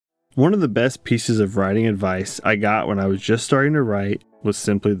One of the best pieces of writing advice I got when I was just starting to write was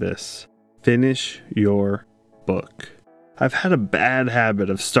simply this: finish your book. I've had a bad habit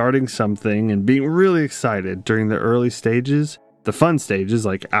of starting something and being really excited during the early stages, the fun stages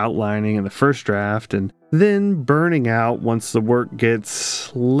like outlining and the first draft, and then burning out once the work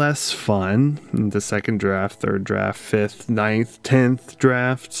gets less fun in the second draft, third draft, fifth, ninth, 10th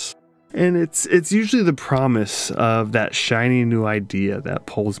drafts. And it's usually the promise of that shiny new idea that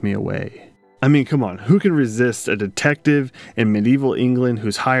pulls me away. I mean, come on, who can resist a detective in medieval England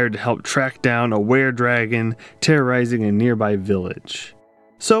who's hired to help track down a were-dragon terrorizing a nearby village?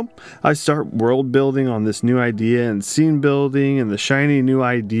 So, I start world building on this new idea and scene building and the shiny new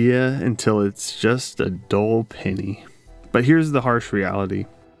idea until it's just a dull penny. But here's the harsh reality.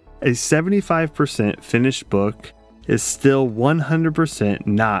 A 75% finished book is still 100%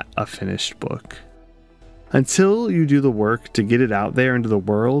 not a finished book. Until you do the work to get it out there into the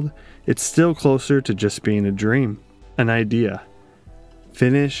world, it's still closer to just being a dream, an idea.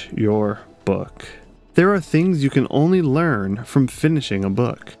 Finish your book. There are things you can only learn from finishing a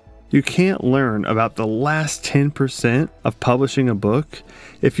book. You can't learn about the last 10% of publishing a book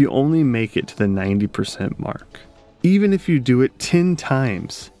if you only make it to the 90% mark. Even if you do it 10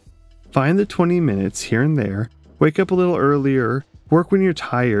 times. Find the 20 minutes here and there, wake up a little earlier, work when you're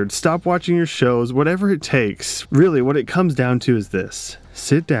tired, stop watching your shows, whatever it takes. Really, what it comes down to is this: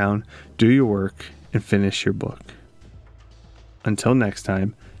 sit down, do your work, and finish your book. Until next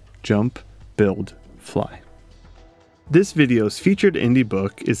time, jump, build, fly. This video's featured indie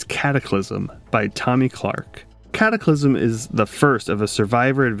book is Cataclysm by Tommy Clark. Cataclysm is the first of a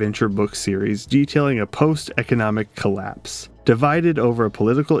survivor adventure book series detailing a post-economic collapse. Divided over a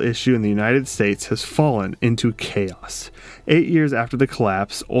political issue in the United States has fallen into chaos. 8 years after the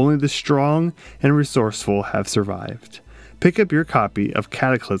collapse, only the strong and resourceful have survived. Pick up your copy of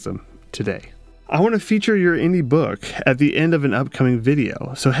Cataclysm today. I want to feature your indie book at the end of an upcoming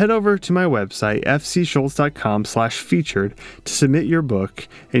video, so head over to my website, fcschultz.com/featured to submit your book,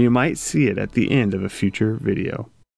 and you might see it at the end of a future video.